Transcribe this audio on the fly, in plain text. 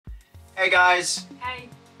Hey guys, Hey.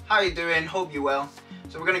 how you doing? Hope you're well.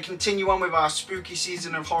 So we're going to continue on with our spooky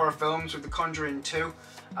season of horror films with The Conjuring 2.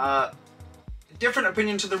 Different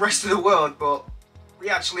opinion to the rest of the world, but we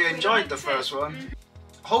actually enjoyed the first one.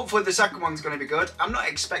 Hopefully the second one's going to be good. I'm not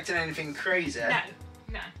expecting anything crazy.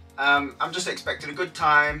 No. I'm just expecting a good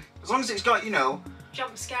time. As long as it's got, you know...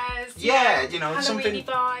 Jump scares. Yeah, you know, Halloween-y something...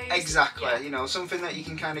 vibes. Exactly, Yeah. you know, something that you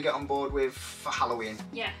can kind of get on board with for Halloween.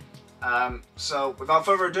 Yeah. So without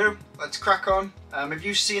further ado, let's crack on. If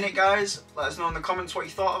you've seen it, guys, let us know in the comments what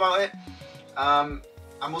you thought about it. And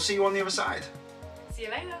we'll see you on the other side. See you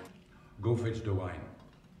later. Go fetch the wine.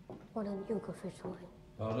 Why don't you go fetch wine?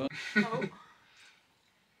 Pardon? Oh.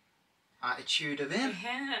 Attitude of him.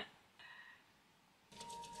 Yeah.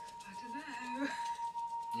 I don't know.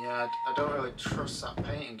 Yeah, I don't really trust that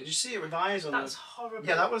painting. Did you see it with eyes on That's the... horrible.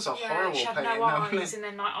 Yeah, that was a horrible she had painting, no wasn't eyes it? and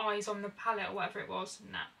then like eyes on the palette or whatever it was.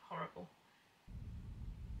 Nah, horrible.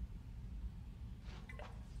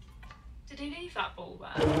 Did he leave that ball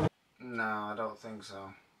there? No, I don't think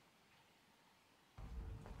so.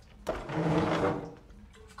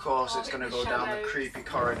 Of course, it's going to go down the shadows. creepy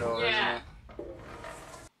corridor, Yeah. isn't it?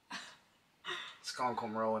 It's going to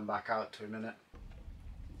come rolling back out to a minute.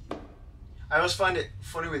 I always find it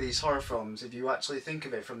funny with these horror films, if you actually think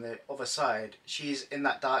of it from the other side, she's in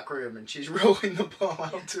that dark room and she's rolling the ball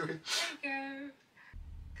out to him. There you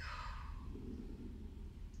go.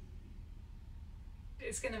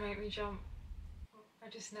 It's gonna make me jump. I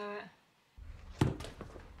just know it.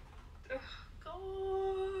 Oh,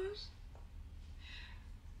 God.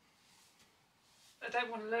 I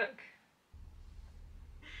don't want to look.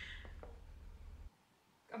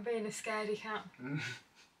 I'm being a scaredy cat.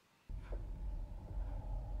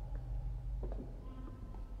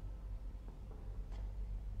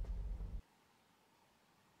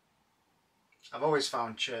 I've always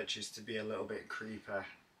found churches to be a little bit creepy.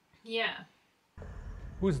 Yeah.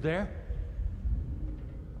 Who's there?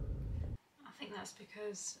 I think that's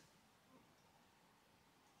because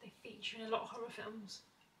they feature in a lot of horror films.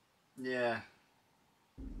 Yeah.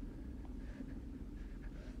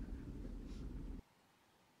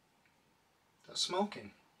 That's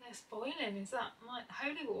smoking. They're boiling. Is that like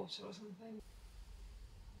holy water or something?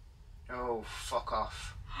 Oh, fuck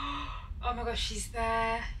off. Oh my gosh, she's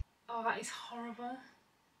there. Oh, that is horrible.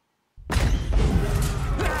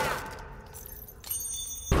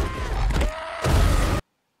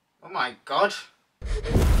 Oh my god. Oh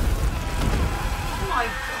my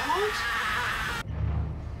God.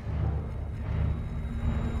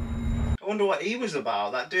 I wonder what he was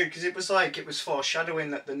about, that dude, because it was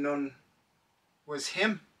foreshadowing that the nun was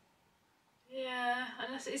him. Yeah,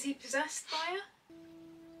 unless is he possessed by her?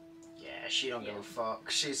 Yeah, she don't give a fuck.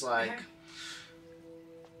 She's like, Okay.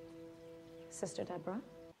 Sister Deborah?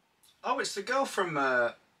 oh, it's the girl from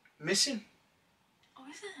Missing. Oh,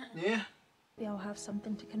 is it? Yeah. We all have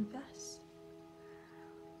something to confess.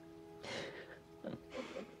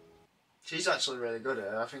 She's actually really good at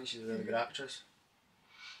it. I think she's a really good actress.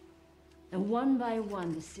 And one by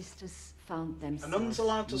one, the sisters found A themselves nun's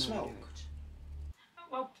allowed to murdered. smoke? Oh,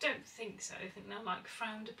 well, don't think so. I think they're like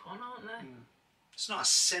frowned upon, aren't they? It's not a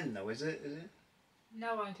sin though, is it? Is it?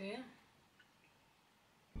 No idea.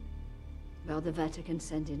 Well, the Vatican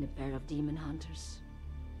sent in a pair of demon hunters.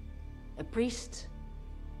 A priest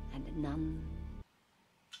and a nun.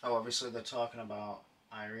 Oh, obviously they're talking about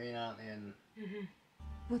Irene, aren't they? And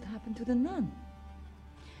What happened to the nun?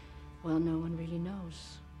 Well, no one really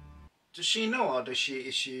knows. does she know, or is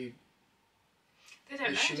she They don't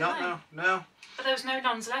know, she do not they? know? No. But there was no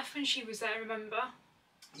nuns left when she was there, remember?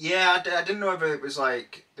 Yeah, I didn't know whether it was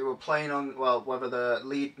like they were playing on, well, whether the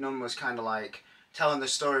lead nun was kind of like telling the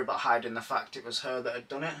story but hiding the fact it was her that had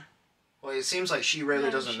done it. Well, it seems like she really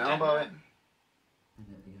No, doesn't she know don't about know. it.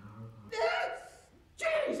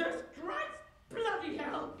 Jesus Christ! Bloody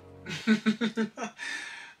hell!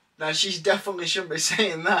 Now, she definitely shouldn't be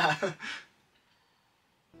saying that.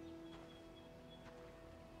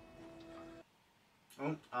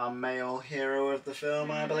 Oh, our male hero of the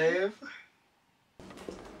film, I believe.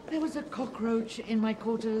 There was a cockroach in my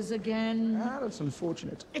quarters again. Ah, that's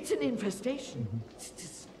unfortunate. It's an infestation. It's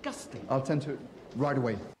disgusting. I'll tend to it right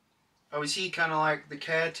away. Oh, is he kind of like the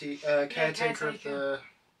caretaker of caretaker. the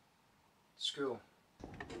school?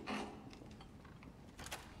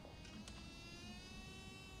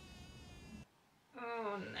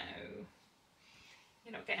 Oh no.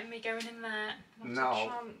 You're not getting me going in there. Not No. a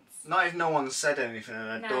chance. Not if no one said anything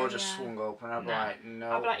and the No, door just yeah. swung open. I'd be No. like,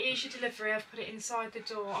 no. I'll be like, here's your delivery, I've put it inside the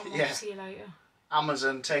door, I'll Yeah. see you later.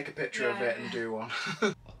 Amazon, take a picture of Yeah. it and do one.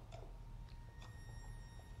 Oh,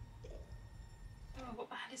 what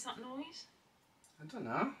the hell is that noise? I don't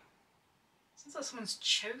know. Sounds like someone's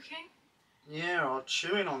choking. Yeah, or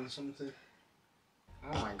chewing on something.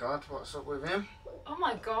 Oh my god, what's up with him? Oh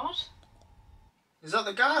my god. Is that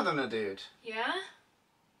the gardener dude? Yeah?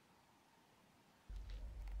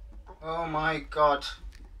 Oh my god.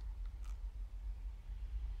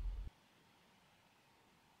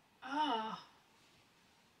 Ah.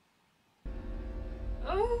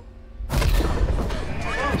 Oh.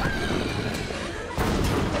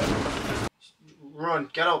 Run,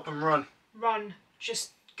 get up and run. Run.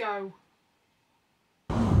 Just go.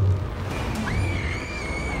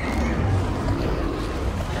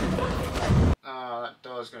 Oh, that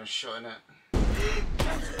door's gonna shut in it.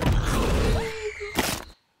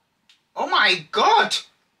 Oh my god!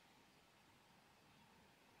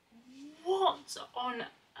 What on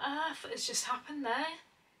earth has just happened there?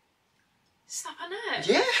 Snap a neck?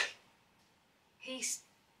 Yeah? He's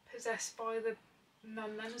possessed by the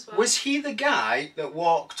nun then as well. Was he the guy that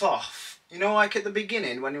walked off? You know, like at the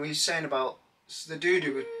beginning when he was saying about the dude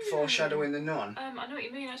who was foreshadowing the nun? I know what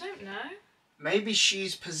you mean, I don't know. Maybe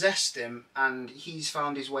she's possessed him and he's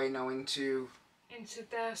found his way now into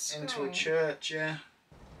Their school. a church, yeah.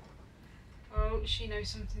 Oh, she knows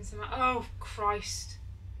something's the matter. Oh, Christ.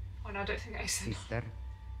 Oh no, I don't think I said. Sister.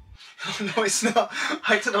 Oh no, it's not.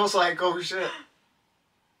 I was like, oh shit.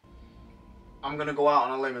 I'm gonna go out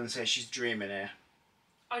on a limb and say she's dreaming here.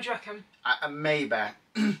 Oh, do you reckon? Maybe.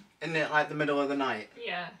 Isn't it like the middle of the night?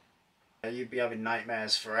 Yeah. You'd be having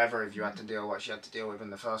nightmares forever if you had to deal with what she had to deal with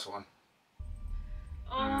in the first one.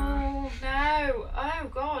 Oh no. Oh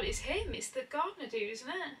god, it's him. It's the gardener dude, isn't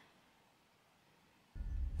it?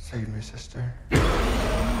 Save me, sister. It's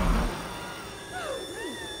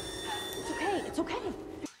okay, it's okay.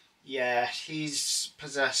 Yeah, he's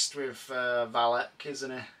possessed with Valak,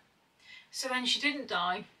 isn't he? So then she didn't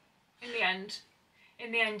die in the end.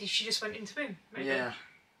 In the end, she just went into him, maybe. Yeah.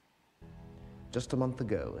 Just a month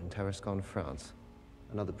ago in Tarascon, France,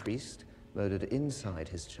 another priest murdered inside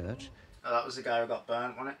his church. Oh, that was the guy who got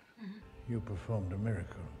burnt, wasn't it? You performed a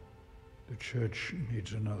miracle. The church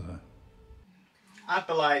needs another. I'd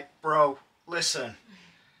be like, bro, listen.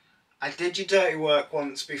 I did your dirty work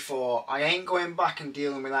once before. I ain't going back and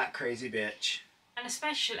dealing with that crazy bitch. And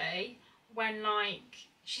especially when, like,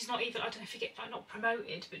 she's not even, I don't know if you get, like, not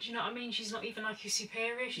promoted, but do you know what I mean? She's not even, like, a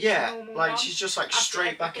superior. She's a Yeah, normal like nun. she's just like After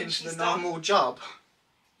straight back everything into the she's done. normal job.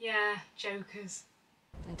 Yeah, jokers.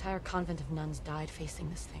 An entire convent of nuns died facing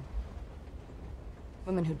this thing.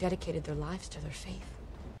 Women who dedicated their lives to their faith.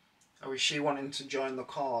 Or is she wanting to join the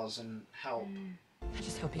cause and help? I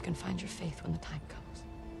just hope you can find your faith when the time comes.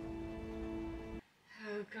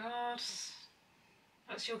 Oh god.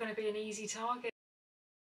 That's you're going to be an easy target.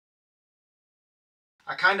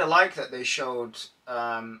 I kind of like that they showed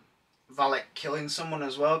Valak killing someone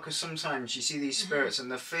as well, because sometimes you see these spirits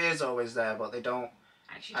and the fear's always there, but they don't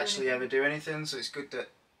actually ever do anything, so it's good that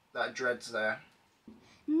that dread's there.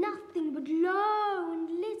 Nothing but low and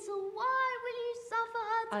little. Why will you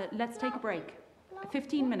suffer her? Let's take a break.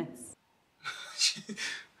 15 minutes.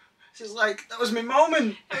 She's like, that was my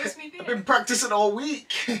moment. That was me bit. I've been practicing all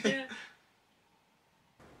week. Yeah.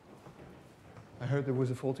 I heard there was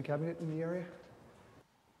a faulty cabinet in the area.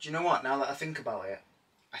 Do you know what? Now that I think about it,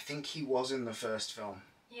 I think he was in the first film.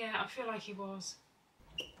 Yeah, I feel like he was.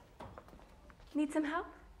 Need some help?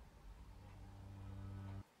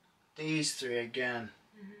 These three again.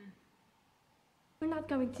 We're not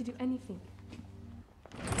going to do anything.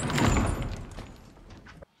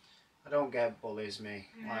 I don't get bullies, me.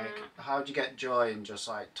 Like, how do you get joy in just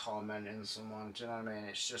like tormenting someone? Do you know what I mean?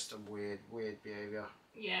 It's just a weird behaviour.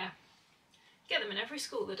 Yeah. Get them in every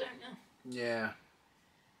school, though, don't you? Yeah.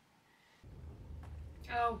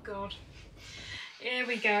 Oh god. Here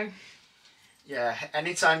we go. Yeah,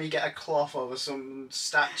 anytime you get a cloth over some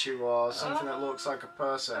statue or something that looks like a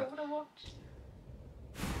person. I wanna watch.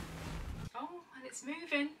 Oh, and it's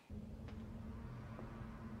moving.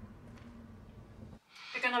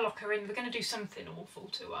 They're gonna lock her in. They're gonna do something awful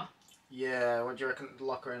to her. Yeah, what do you reckon?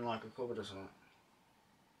 Lock her in like a cupboard or something?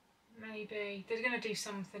 Maybe. They're gonna do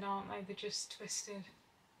something, aren't they? They're just twisted.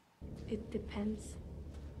 It depends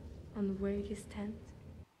on where you stand.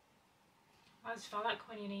 Where's Valak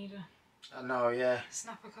when you need her? I know, yeah.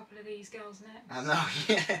 Snap a couple of these girls' necks. I know,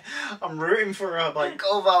 yeah. I'm rooting for her. I'm like,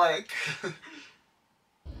 go Valak.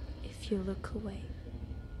 If you look away,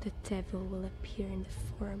 the devil will appear in the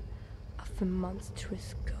form of a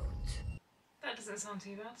monstrous goat. That doesn't sound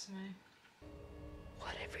too bad to me.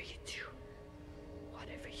 Whatever you do,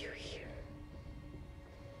 whatever you hear,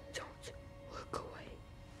 don't look away.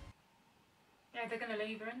 Yeah, they're gonna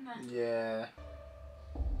leave her in there. Yeah.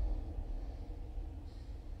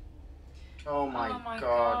 Oh my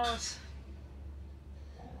god.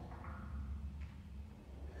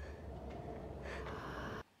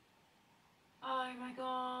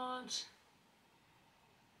 God.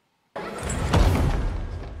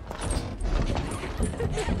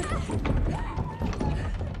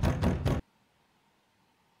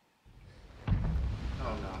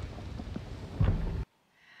 Oh no.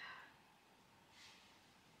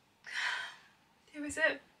 Who is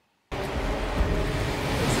it?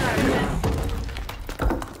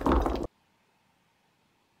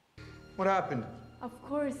 What happened? Of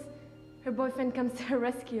course, her boyfriend comes to her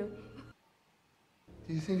rescue.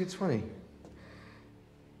 Do you think it's funny?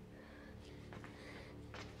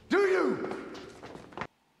 Do you?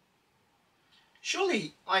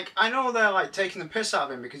 Surely, like, I know they're like taking the piss out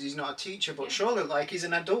of him because he's not a teacher, but surely, like, he's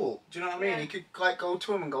an adult. Do you know what I mean? Yeah. He could like go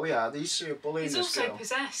to him and go, "Yeah, these two are bullying He's this also girl."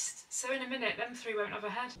 possessed, so in a minute, them three won't have a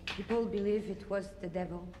head. People believe it was the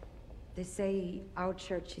devil. They say our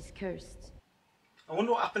church is cursed. I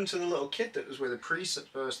wonder what happened to the little kid that was with the priest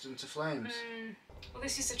that burst into flames. Well,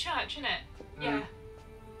 this is the church, isn't it? Mm. Yeah.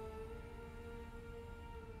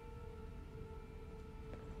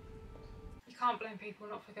 You can't blame people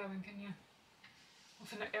not for going, can you? Or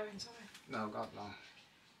for not going, sorry. No, God, no.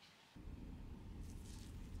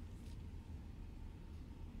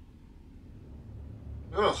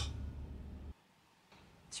 Ugh.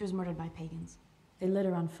 She was murdered by pagans. They lit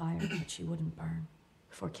her on fire, but she wouldn't burn.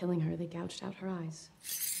 Before killing her, they gouged out her eyes.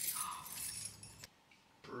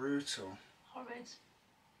 Brutal. Horrid.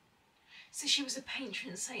 So she was a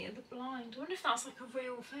patron saint of the blind. I wonder if that's like a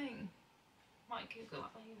real thing. Might Google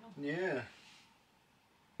that later. Yeah.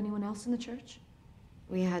 Anyone else in the church?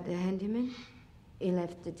 We had a handyman. He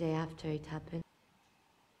left the day after it happened.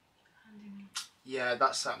 Handyman. Yeah,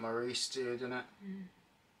 that's that Maurice dude, isn't it?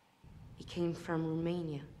 He came from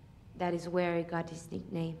Romania. That is where he got his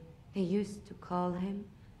nickname. They used to call him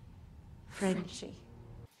Frenchie.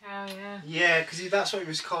 Oh, yeah. Yeah, because that's what he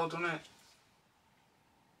was called, wasn't it?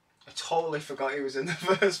 I totally forgot he was in the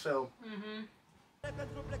first film.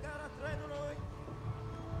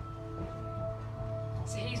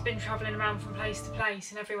 So he's been travelling around from place to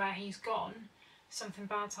place, and everywhere he's gone, something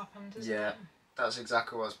bad's happened, isn't Yeah, it? that's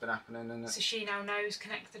exactly what's been happening, isn't it? So she now knows,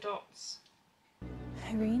 connect the dots.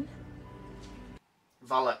 Irene?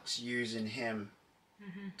 Valak's using him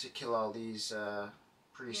to kill all these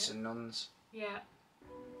priests and nuns. Yeah.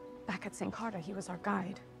 Back at St. Carter, he was our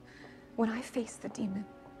guide. When I faced the demon,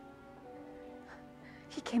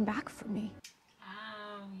 he came back for me.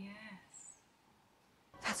 Oh, yes.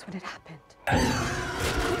 That's when it happened.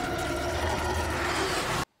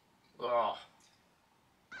 Oh.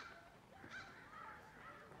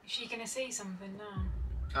 Is she gonna see something now?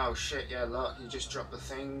 Oh shit, yeah, look, he just dropped the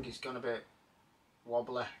thing, he's gone a bit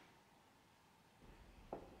wobbly.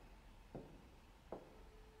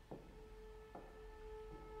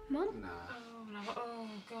 Mom? Nah. Oh, no. Oh,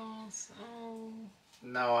 God. Oh.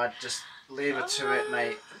 No, I'd just leave her to it,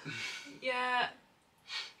 mate. Yeah.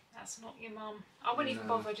 That's not your mum. I wouldn't even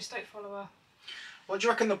bother, just don't follow her. What do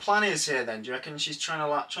you reckon the plan is here then? Do you reckon she's trying to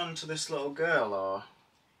latch on to this little girl, or...?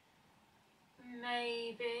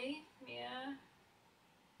 Maybe, yeah.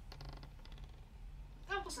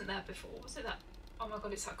 That wasn't there before, was it? That? Oh my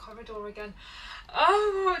God, it's that corridor again.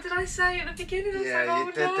 Oh, what did I say at the beginning? I was like, Yeah,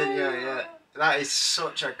 you did, didn't you? Yeah. That is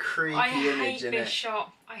such a creepy I image, hate isn't this it?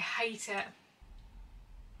 shot. I hate it.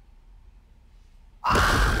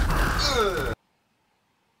 Ugh.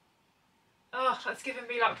 Oh, that's giving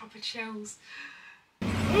me like proper chills.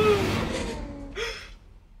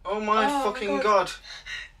 Oh my fucking God.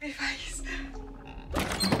 My face.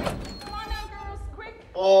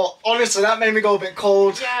 Oh, honestly, that made me go a bit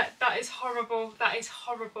cold. Yeah, that is horrible. That is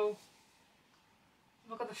horrible.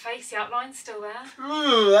 Oh my God, the face, the outline's still there.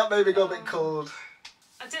 Ooh, that made me go a bit cold.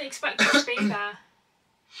 I didn't expect it to be there.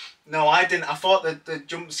 No, I didn't. I thought that the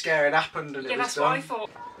jump scare had happened and Yeah, it was that's done. what I thought.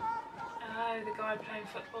 Oh, the guy playing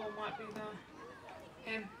football might be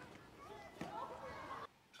there. Him.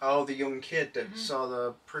 Oh, the young kid that saw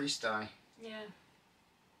the priest die. Yeah.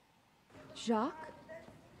 Jacques?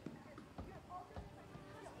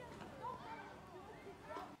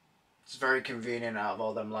 It's very convenient out of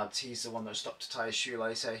all them lads. He's the one that stopped to tie his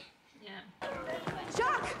shoelace, eh? Yeah.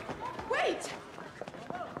 Jacques! Wait!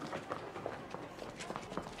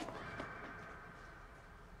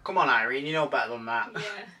 Come on, Irene, you know better than that. Yeah.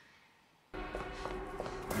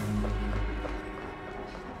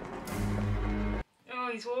 Oh,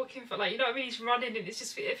 he's walking for like, you know what I mean? He's running and it's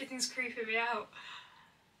just, everything's creeping me out.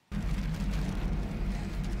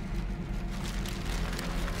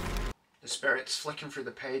 The spirit's flicking through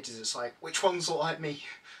the pages. It's like, which ones look like me?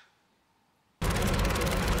 The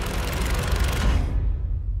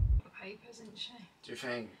papers, isn't she? Do you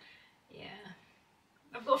think? Yeah.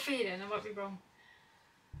 I've got a feeling, I might be wrong.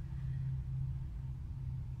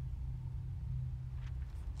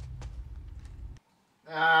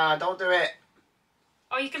 Ah, don't do it.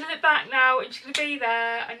 Oh, you're going to look back now and she's going to be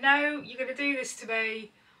there. I know you're going to do this to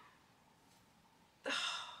me. Oh,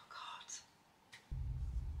 God.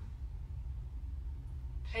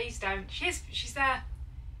 Please don't. She's there.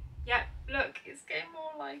 Yep, look, it's getting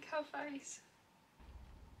more like her face.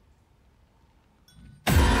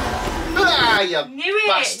 Ah, you Knew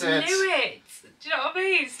bastard. Knew it. Do you know what I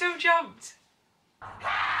mean? Still jumped.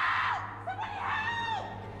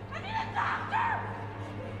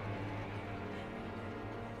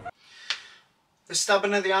 The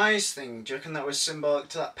stabbing of the eyes thing, do you reckon that was symbolic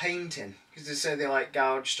to that painting? Because they say they like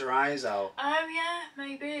gouged her eyes out. Oh yeah,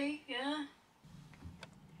 maybe, yeah.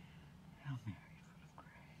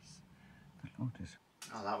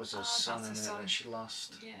 Oh, that was her son, innit, that she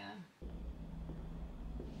lost. Yeah.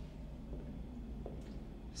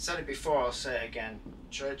 Said it before, I'll say it again.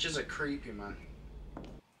 Churches are creepy, man.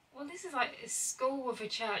 Well, this is like a school with a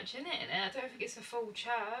church in it, I don't think it's a full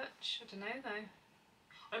church. I don't know though.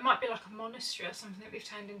 Or it might be like a monastery or something that we've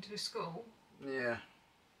turned into a school. Yeah.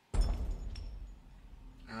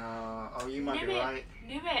 Oh, you might be right.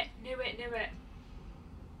 Knew it.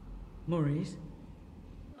 Maurice?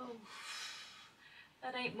 Oh,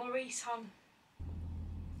 that ain't Maurice, hon.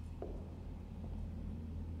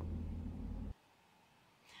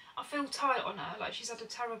 I feel tight on her, like she's had a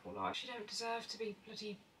terrible life. She don't deserve to be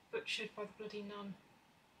bloody butchered by the bloody nun.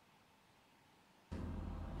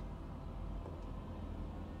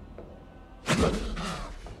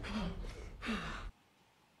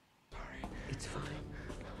 It's fine.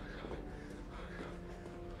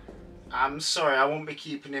 I'm sorry, I won't be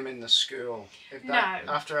keeping him in the school. If that,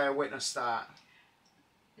 No. After I witnessed that.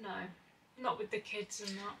 No, not with the kids and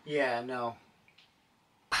that. Yeah, no.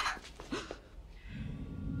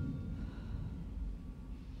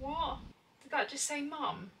 What? Did that just say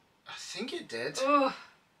mum? I think it did. Ugh.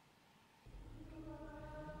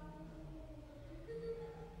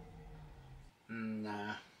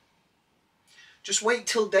 Nah. Just wait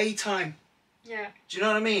till daytime. Yeah. Do you know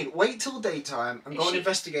what I mean? Wait till daytime and go and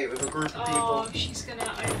investigate with a group of people. Oh, she's gonna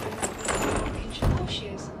open that door. Of course she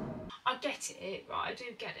is. I get it, right? I do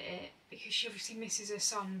get it because she obviously misses her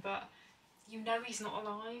son, but you know he's not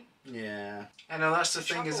alive. Yeah. I know that's the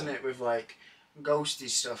thing, isn't it, with like ghosty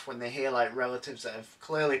stuff when they hear like relatives that have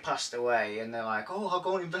clearly passed away and they're like, oh, I'll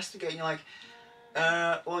go and investigate, and you're like,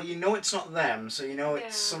 well, you know it's not them, so you know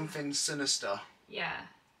it's something sinister. Yeah.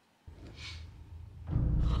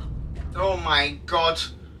 Oh my god.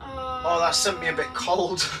 Oh, that sent me a bit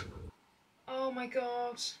cold. Oh my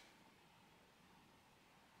god.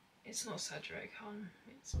 It's not Cedric, hon.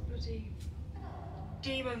 It's bloody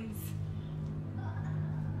demons.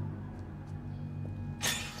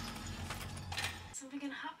 Something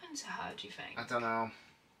gonna happen to her, do you think? I don't know.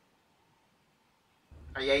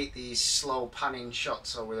 I hate these slow panning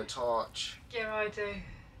shots over the torch. Yeah, I do.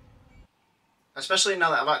 Especially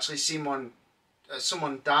now that I've actually seen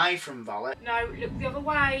someone die from Valet. No, look the other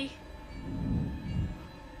way.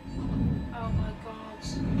 Oh my god.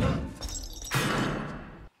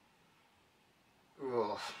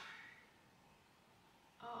 Ugh.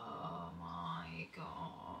 Oh my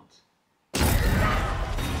god.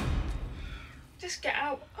 Just get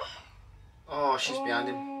out. Oh, she's behind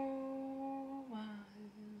him. Oh my.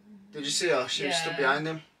 Did you see her? She was stood behind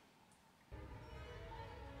him.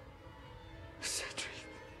 Cedric.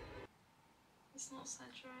 It's not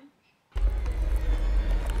Cedric.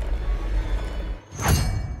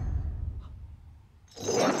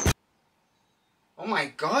 Oh my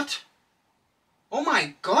god. Oh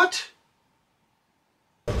my god.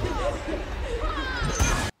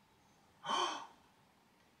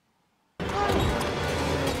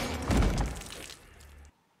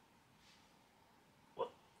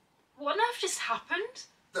 What on earth just happened?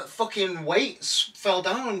 That fucking weights fell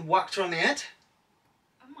down and whacked her on the head.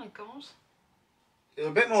 Oh my god. It was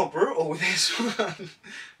a bit more brutal with this one.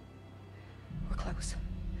 We're close.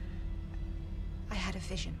 I had a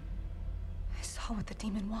vision. I saw what the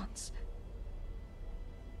demon wants.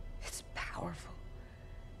 It's powerful.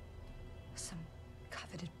 Some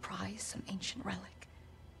coveted prize, some ancient relic.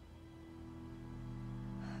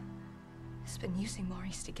 It's been using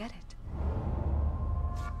Maurice to get it.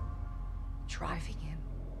 Driving him.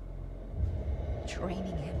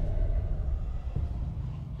 Training him.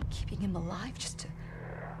 Keeping him alive just to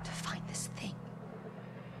find this thing.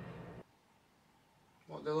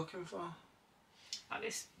 What they're looking for? Like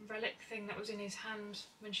this relic thing that was in his hand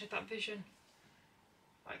when she had that vision.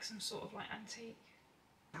 Like some sort of like antique.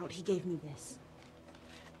 Out, he gave me this.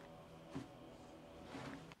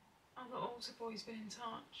 Oh, the altar boy's been in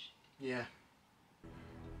touch. Yeah.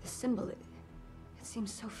 The symbol, it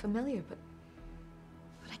seems so familiar, but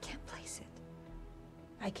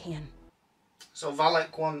I can. So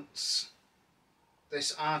Valak wants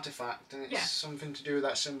this artifact, and it's Yeah. something to do with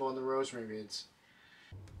that symbol on the rosemary beads.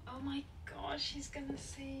 Oh my god, she's gonna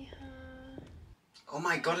see her. Oh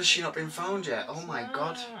my god, has she not been found yet? Oh my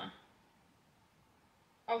god.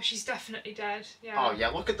 Oh, she's definitely dead. Yeah. Oh yeah,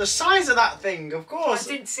 look at the size of that thing, of course.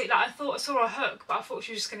 I didn't see like I thought I saw a hook, but I thought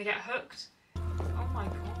she was just gonna get hooked. Oh my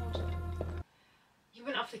god. You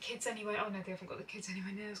wouldn't have the kids anyway. Oh no, they haven't got the kids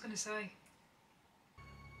anyway. No, I was gonna say.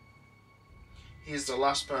 He's the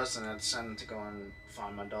last person I'd send to go and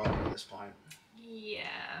find my daughter at this point.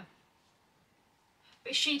 Yeah.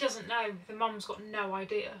 But she doesn't know. The mum's got no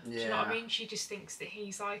idea. Do you know what I mean? She just thinks that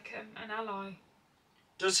he's like an ally.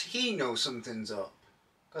 Does he know something's up?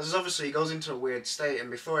 Because obviously he goes into a weird state, and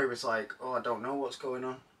before he was like, oh, I don't know what's going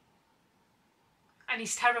on. And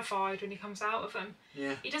he's terrified when he comes out of them.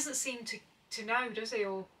 Yeah. He doesn't seem to know, does he?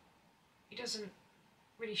 Or he doesn't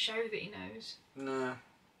really show that he knows. No.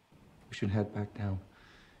 We should head back down.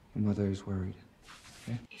 Your mother is worried.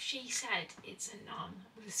 Okay? If she said it's a nun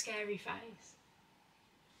with a scary face.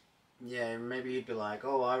 Yeah, maybe he'd be like,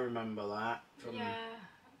 oh, I remember that. From... Yeah.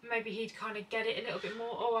 Maybe he'd kind of get it a little bit more.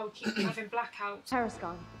 Oh, I'll keep having blackouts.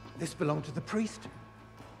 Tarascon. This belonged to the priest.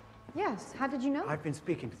 Yes, how did you know? I've been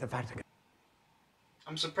speaking to the Vatican.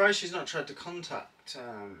 I'm surprised she's not tried to contact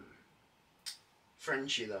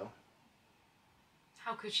Frenchie, though.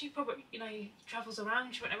 How could she? Probably, you know, he travels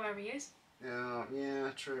around, she won't know where he is. Yeah,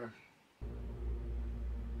 true.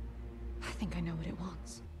 I think I know what it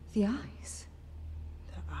wants. The eyes.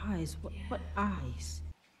 The eyes? What eyes?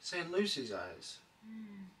 St. Lucy's eyes.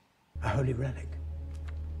 A holy relic.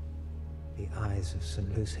 The eyes of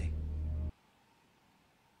St. Lucy.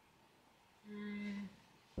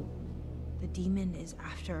 The demon is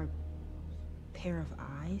after a pair of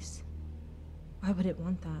eyes? Why would it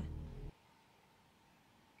want that?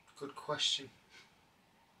 Good question.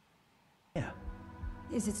 Yeah.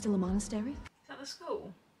 Is it still a monastery? Is that the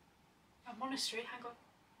school? A monastery? Hang on.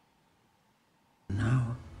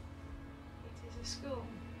 No, It is a school.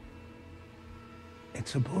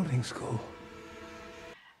 it's a boarding school.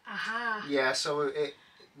 Aha. Yeah, so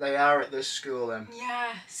they are at this school then.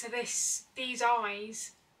 Yeah, so these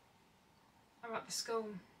eyes are at the school.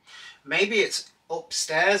 Maybe it's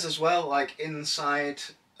upstairs as well, like inside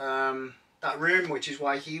that room, which is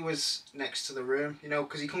why he was next to the room, you know,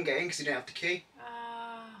 because he couldn't get in because he didn't have the key.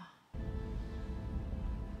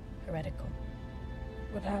 Heretical.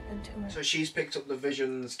 What happened to her? So she's picked up the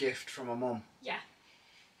vision's gift from her mum. Yeah.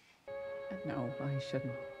 No, I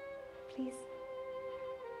shouldn't. Please.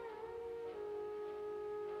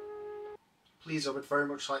 Please, I would very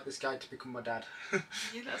much like this guy to become my dad.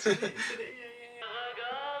 Yeah, that's what it is, isn't it?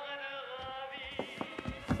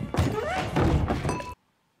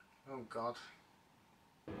 Oh God.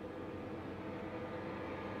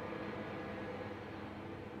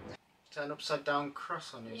 Is that an upside down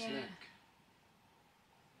cross on his neck?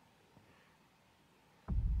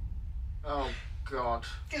 Oh God.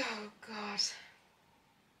 Oh God.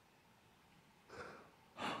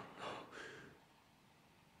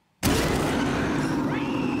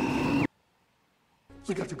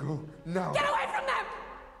 We got to go now. Get away from them!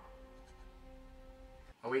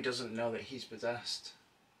 Oh, he doesn't know that he's possessed.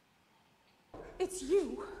 It's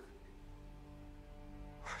you.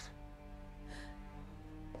 What?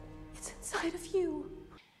 It's inside of you.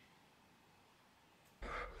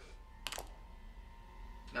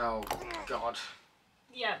 Oh God.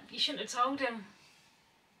 Yeah, you shouldn't have told him.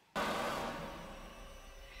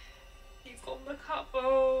 He's got the cup.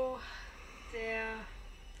 Oh dear.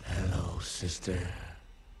 Hello, sister.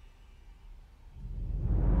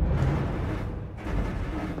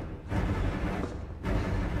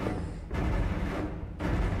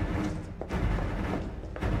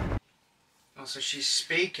 Oh, so she's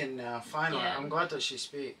speaking now, finally. Yeah. I'm glad that she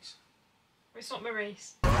speaks. It's not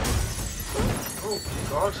Maurice. Oh,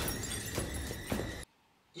 God.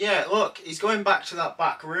 Yeah, look, he's going back to that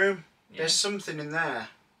back room. Yeah. There's something in there.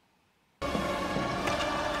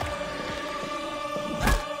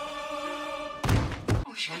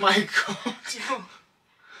 Oh my God.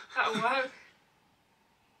 That'll work.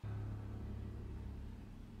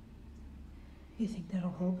 You think that'll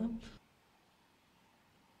hold them?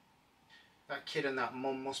 That kid and that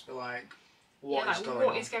mum must be like, what is going what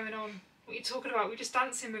on? is going on? What are you talking about? We're just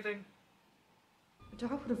dancing with him. Dar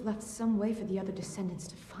would have left some way for the other descendants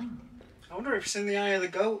to find it. I wonder if it's in the eye of the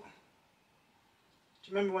goat.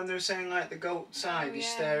 Do you remember when they were saying like the goat's eye, you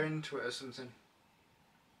stare into it or something?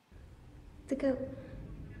 The goat.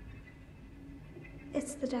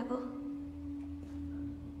 It's the devil.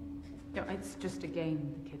 No, it's just a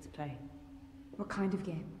game the kids play. What kind of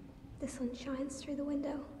game? The sun shines through the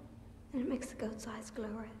window, and it makes the goat's eyes glow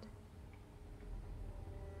red.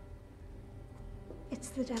 It's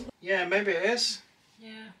the devil. Yeah, maybe it is.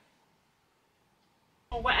 Yeah.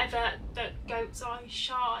 Or whatever that goat's eyes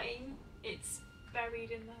shine, it's buried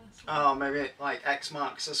in there. Oh, maybe like X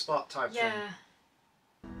marks the spot type thing. Yeah.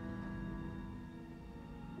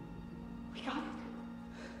 We got it.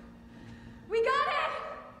 We got it!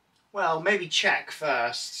 Well, maybe check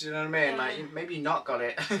first, you know what I mean? Yeah. Like, maybe you not got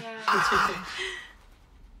it. Yeah.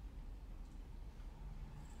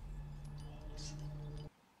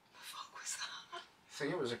 I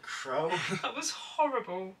think it was a crow. That was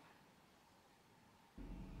horrible.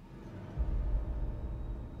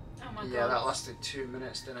 Oh my god. Yeah, that lasted 2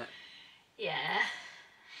 minutes, didn't it? Yeah.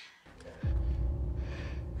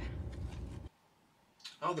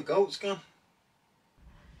 Oh, the goat's gone.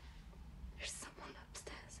 There's someone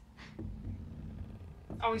upstairs.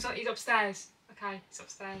 Oh, he's upstairs. Okay, he's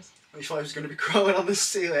upstairs. I thought he was going to be crawling on the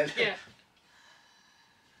ceiling. Yeah.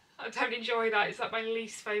 I don't enjoy that. It's like my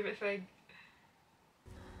least favourite thing.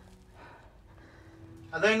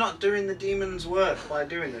 Are they not doing the demon's work by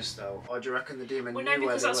doing this though? Or do you reckon the demon Well, knew no, where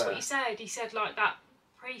because they that's were? what he said. He said, like, that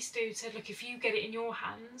priest dude said, look, if you get it in your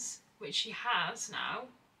hands, which he has now.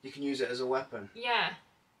 You can use it as a weapon. Yeah.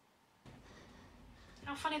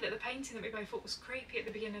 How funny that the painting that we both thought was creepy at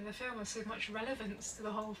the beginning of the film has so much relevance to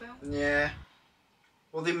the whole film. Yeah.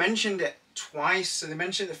 Well, they mentioned it twice. So they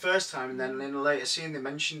mentioned it the first time, and then in a later scene they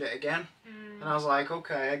mentioned it again. And I was like,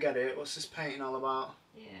 okay, I get it. What's this painting all about?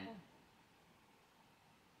 Yeah.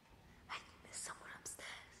 I think there's someone upstairs.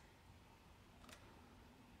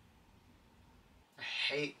 I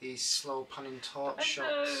hate these slow panning torch I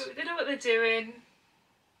shots. know, they know what they're doing.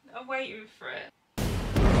 I'm waiting for it.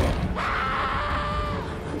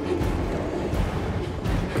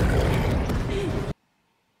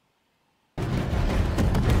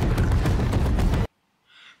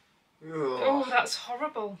 Oh, that's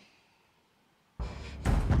horrible.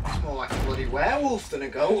 It's more like a bloody werewolf than a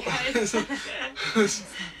goat. Yeah, looks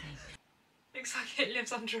like it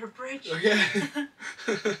lives under a bridge. Yeah.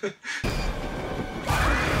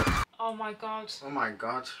 Oh my god. Oh my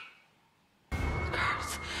god.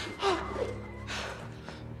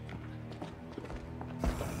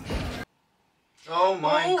 Oh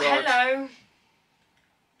my god. Hello.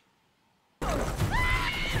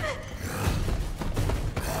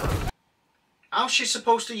 How's she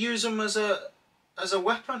supposed to use them as a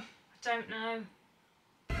weapon? I don't know.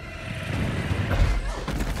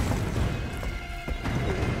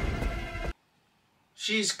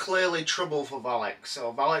 She's clearly trouble for Valak,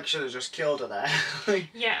 so Valak should have just killed her there. Like,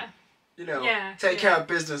 Yeah. you know, Yeah, take yeah. care of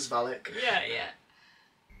business, Valak. Yeah, yeah.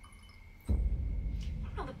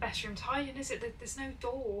 Not the best room tiling, is it? There's no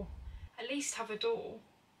door. At least have a door.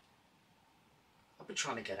 I'll be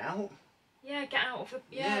trying to get out. Yeah, get out of the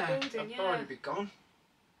building, I'd yeah. already be gone.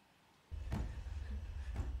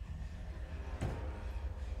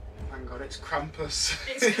 Thank God, it's Krampus.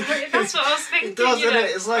 That's what I was thinking. It does, you doesn't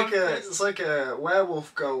know, it? It's like a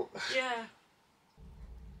werewolf goat. Yeah.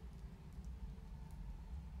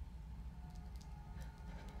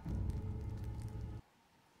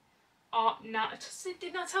 Oh, no.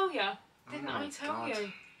 Didn't I tell you? Didn't I tell God.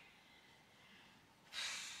 you?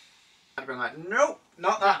 I'd been like, nope,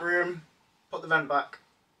 not that room. Put the vent back.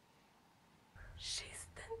 She's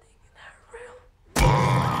standing in her room.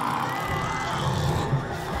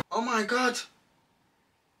 Oh my god.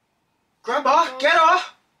 Grab her, get her!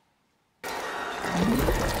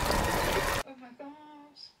 Oh my god.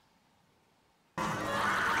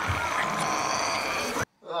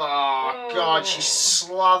 Oh god, she's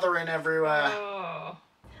slathering everywhere. Oh.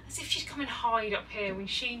 As if she'd come and hide up here when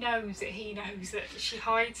she knows that he knows that she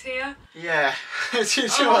hides here. Yeah. Do you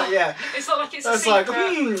know Oh, what? Yeah. It's not like it's That's a secret.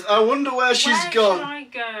 like, I wonder where she's Where gone. should I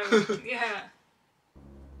go? Yeah.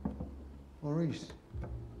 Maurice.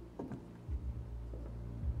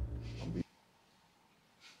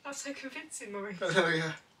 That's so convincing, Maurice. Oh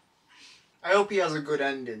yeah. I hope he has a good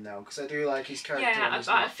ending though, because I do like his character. Yeah, and he's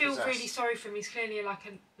I not feel possessed. really sorry for him. He's clearly like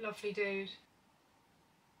a lovely dude.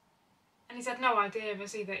 And he's had no idea,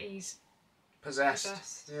 has he, that he's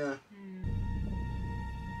Possessed. Yeah.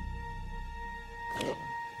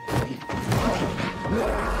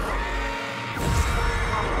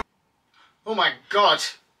 Oh my god!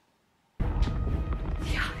 The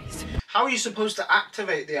eyes. How are you supposed to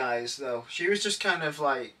activate the eyes though? She was just kind of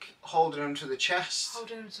like holding them to the chest.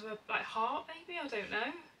 holding him to a like heart, maybe? I don't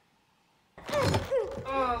know.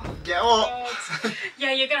 Oh, Get up! God.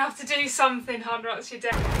 Yeah, you're gonna have to do something, hon, or else you're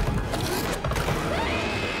dead.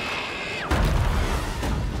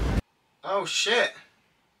 Oh shit!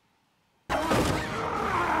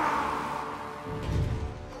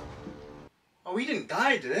 Oh, he didn't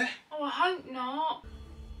die, did he? Oh, I hope not.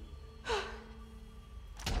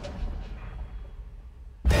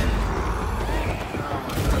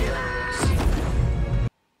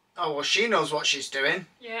 Oh, well, she knows what she's doing.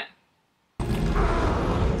 Yeah.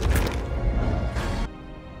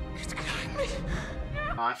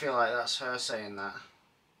 Oh, I feel like that's her saying that.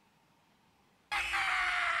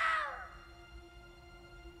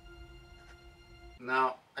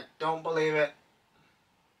 No, I don't believe it.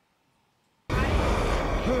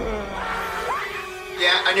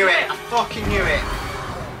 Yeah, I knew it. I fucking knew it.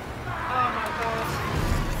 Oh my god.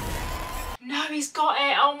 No, he's got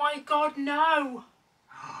it. Oh my god, no.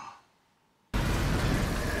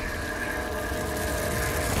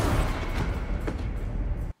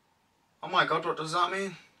 Oh my god, what does that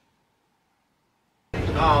mean?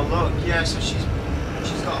 Oh look, yeah, so she's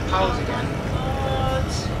got powers again.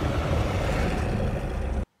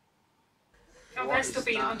 Oh, they're still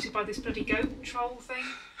being haunted by this bloody goat troll thing.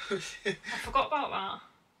 I forgot about that.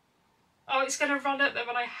 Oh, it's gonna run at them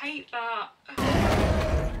and I hate that.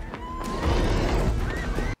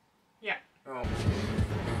 Yeah. Oh.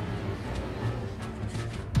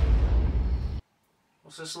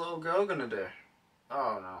 What's this little girl gonna do?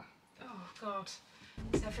 Oh no. Oh god.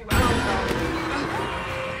 It's everywhere. Oh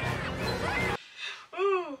god.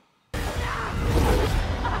 Ooh.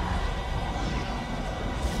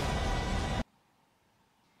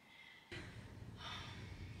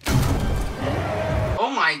 Oh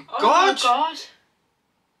my god! Oh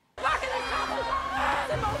my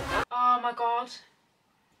god! Oh my god.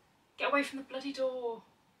 Get away from the bloody door.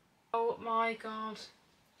 Oh my god.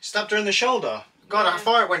 Stabbed her in the shoulder. God, Yeah. I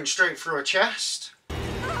thought it went straight through her chest.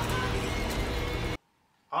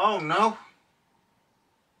 Oh no.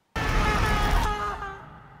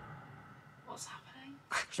 What's happening?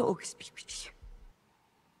 She'll always be with you.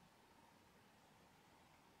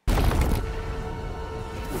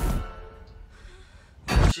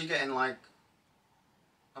 Is she getting like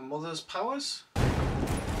a mother's powers? I'm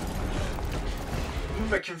a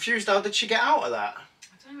bit confused. How did she get out of that?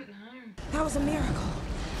 I don't know. That was a miracle.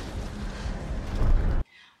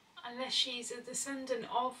 Unless she's a descendant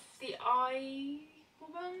of the Eye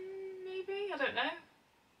Woman, maybe? I don't know.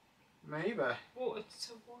 Maybe. Water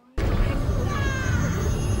to wine.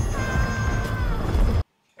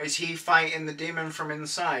 Is he fighting the demon from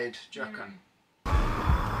inside, do you reckon?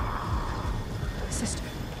 Sister,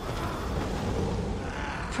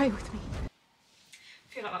 pray with me. I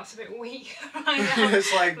feel like that's a bit weak right now.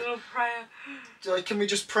 It's like, a little prayer. Can we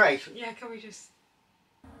just pray? Yeah, can we just...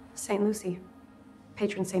 Saint Lucy,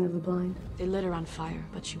 patron saint of the blind. They lit her on fire,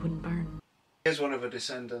 but she wouldn't burn. Here's one of her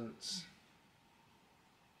descendants.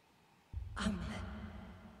 Oh,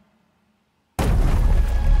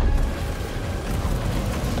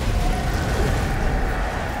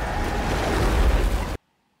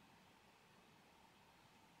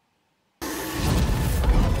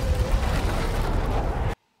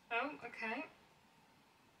 okay.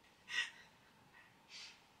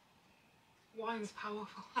 Wine's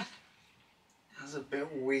powerful. That's a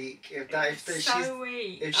bit weak. If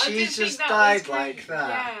Weak. she's just died like that.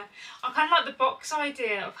 Yeah. I kind of like the box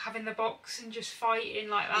idea of having the box and just fighting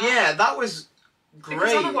like that. Yeah, that was great.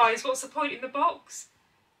 Because otherwise, what's the point in the box?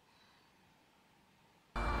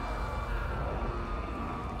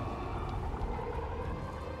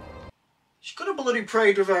 She could have bloody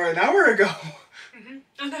prayed with her an hour ago.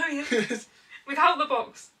 I know, yeah. Without the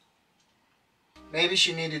box. Maybe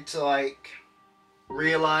she needed to like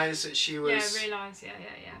realise that she was Yeah, realise, yeah.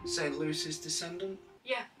 St. Lucy's descendant.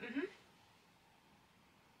 Yeah,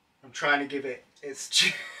 I'm trying to give it its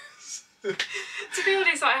due. To be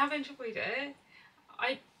honest, I have enjoyed it.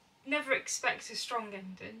 I never expect a strong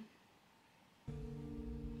ending.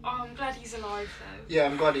 Oh, I'm glad he's alive though. Yeah,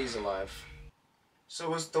 I'm glad he's alive. So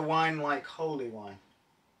was the wine like holy wine?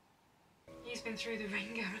 He's been through the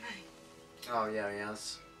ringer, hasn't he? Oh yeah, he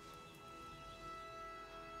has.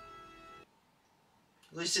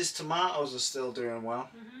 At least his tomatoes are still doing well.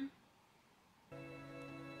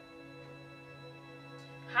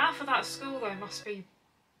 Half of that school though must be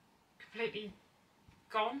completely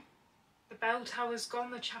gone. The bell tower's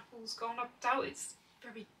gone, the chapel's gone. I doubt it's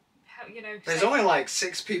very, you know... There's safe. only like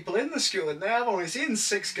 6 people in the school and I've only seen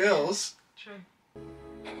 6 girls. True.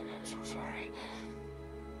 I'm so sorry.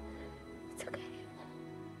 It's okay.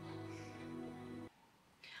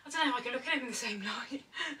 I don't know if I can look at him in the same light.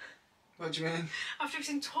 What do you mean? After he's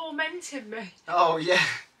been tormenting me. Oh yeah.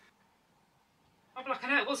 I'm like, I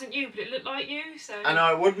know it wasn't you, but it looked like you, so... I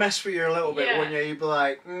know, it would mess with you a little bit, Yeah. wouldn't you? You'd be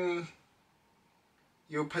like, you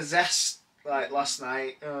were possessed like last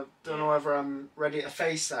night. Don't know whether I'm ready to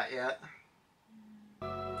face that yet.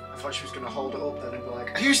 I thought she was going to hold it up then and be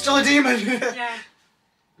like, are you still a demon? Yeah.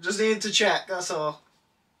 Just needed to check, that's all.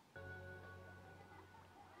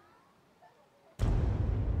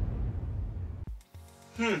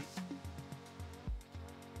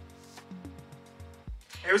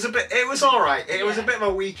 It was alright. It was a bit of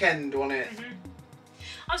a weekend, wasn't it?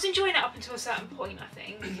 I was enjoying it up until a certain point, I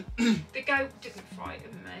think. The goat didn't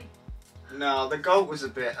frighten me. No, the goat was a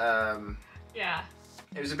bit, Yeah.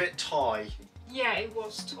 it was a bit toy. Yeah, it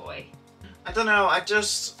was toy. I don't know, I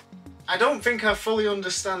don't think I fully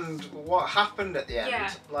understand what happened at the end.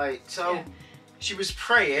 Yeah. Like, so, she was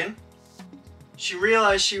praying, she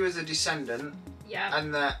realised she was a descendant, Yeah.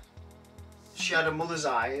 and that she had a mother's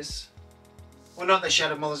eyes. Well, not that she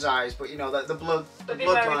had a mother's eyes, but you know, that the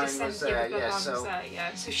bloodline was there, yeah, so...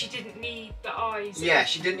 yeah, so she didn't need the eyes. Yeah,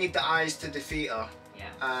 she didn't need the eyes to defeat her.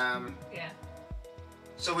 Yeah. Yeah.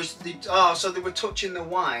 So so they were touching the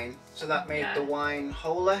wine, so that made the wine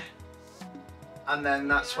holy. And then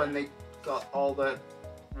that's when they got all the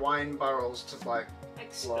wine barrels to like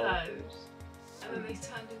explode. blow. And then they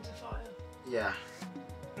turned into fire. Yeah.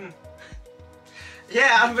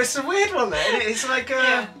 Yeah, and it's a weird one there. It's like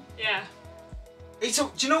Yeah. do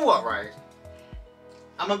you know what, right?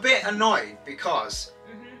 I'm a bit annoyed because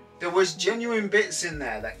there was genuine bits in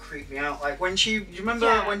there that creeped me out. Like when do you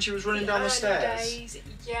remember when she was running down the stairs? Days.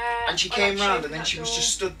 Yeah. And she came round and then she was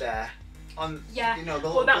just stood there on, you know, the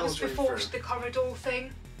little well, that was girls before running through. the corridor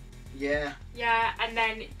thing. Yeah. Yeah, and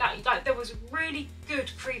then that like there was really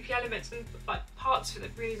good creepy elements and like parts of it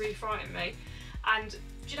that really, really frightened me. And do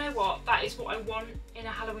you know what? That is what I want in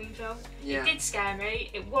a Halloween film. Yeah. It did scare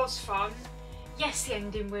me. It was fun. Yes, the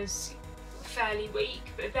ending was fairly weak,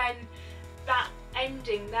 but then that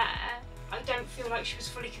ending there, I don't feel like she was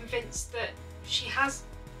fully convinced that she has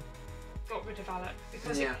got rid of Alec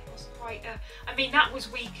because it was quite I mean, that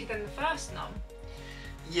was weaker than the first Nun.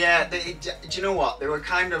 Yeah, do you know what? They were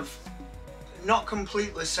kind of not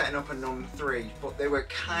completely setting up a Nun 3, but they were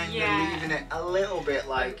kind of leaving it a little bit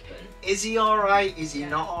like, is he alright? Is he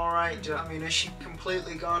not alright? Do you know what I mean? Is she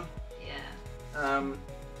completely gone? Yeah.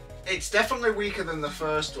 It's definitely weaker than the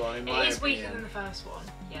first one, in my opinion. It is weaker than the first one,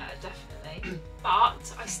 yeah, definitely.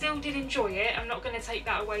 But I still did enjoy it. I'm not going to take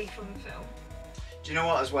that away from the film. Do you know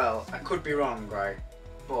what as well? I could be wrong, right?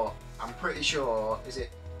 But I'm pretty sure, is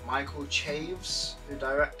it Michael Chaves who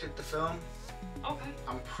directed the film? Okay.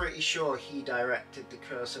 I'm pretty sure he directed The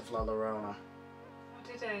Curse of La Llorona.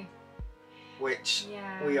 Oh, did he? Which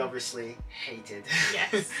we obviously hated.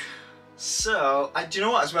 Yes. So, do you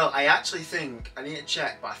know what as well? I actually think, I need to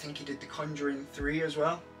check, but I think he did The Conjuring 3 as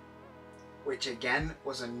well. Which again,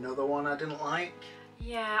 was another one I didn't like.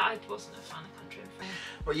 Yeah, I wasn't a fan of Conjuring 3.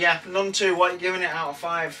 But yeah, Nun 2, what are you giving it out of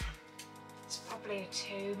 5? It's probably a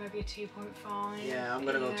 2, maybe a 2.5. Yeah, I'm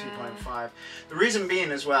gonna go 2.5. The reason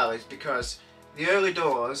being as well is because the early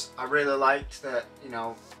doors, I really liked that, you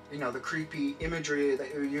know, the creepy imagery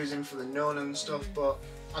that you were using for the nun and stuff, but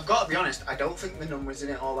I've got to be honest, I don't think the nun was in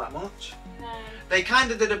it all that much. No. They kind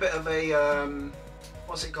of did a bit of a,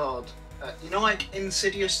 what's it called? You know, like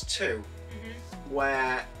Insidious 2,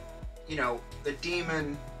 where, you know, the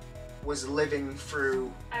demon was living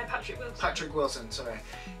through... Patrick Wilson. Patrick Wilson, sorry.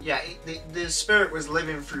 Yeah, the spirit was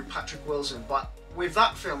living through Patrick Wilson, but with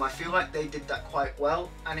that film, I feel like they did that quite well,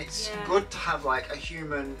 and it's good to have, like, a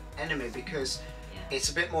human enemy, because it's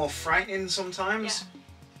a bit more frightening sometimes.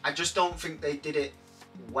 I just don't think they did it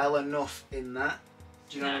well enough in that.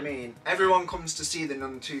 Do you know what I mean? Everyone comes to see the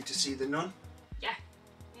Nun 2 to see the Nun. Yeah.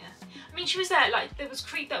 I mean, she was there, like, there was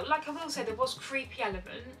like I will say, there was creepy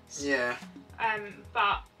elements. Yeah.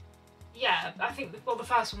 But, yeah, I think, the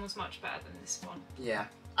first one was much better than this one. Yeah.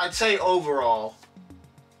 I'd say overall,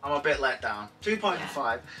 I'm a bit let down. 2.5.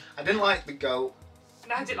 I didn't like the goat.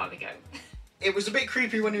 No, I didn't like the goat. It was a bit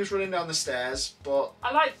creepy when he was running down the stairs, but...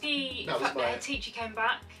 I like the fact that her it. teacher came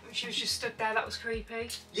back and she was just stood there. That was creepy.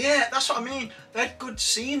 Yeah, that's what I mean. They had good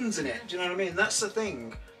scenes in it. Do you know what I mean? That's the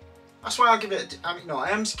thing. That's why I'll give it... I mean, no, I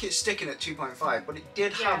am sticking at 2.5, but it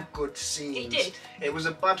did have good scenes. It did. It was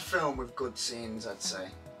a bad film with good scenes, I'd say.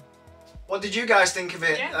 What did you guys think of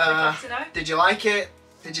it? Yeah, I'd like to know. Did you like it?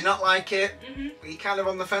 Did you not like it? Were you kind of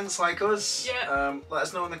on the fence like us? Yeah. Let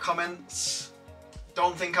us know in the comments.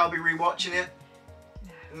 Don't think I'll be rewatching it.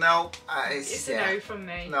 No. It's a no from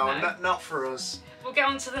me. No, not for us. We'll get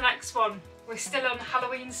on to the next one. We're still on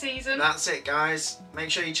Halloween season. That's it, guys.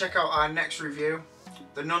 Make sure you check out our next review.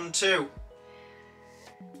 The Nun 2.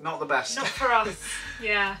 Not the best. Not for us.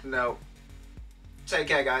 Yeah. No. Take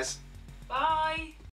care, guys. Bye.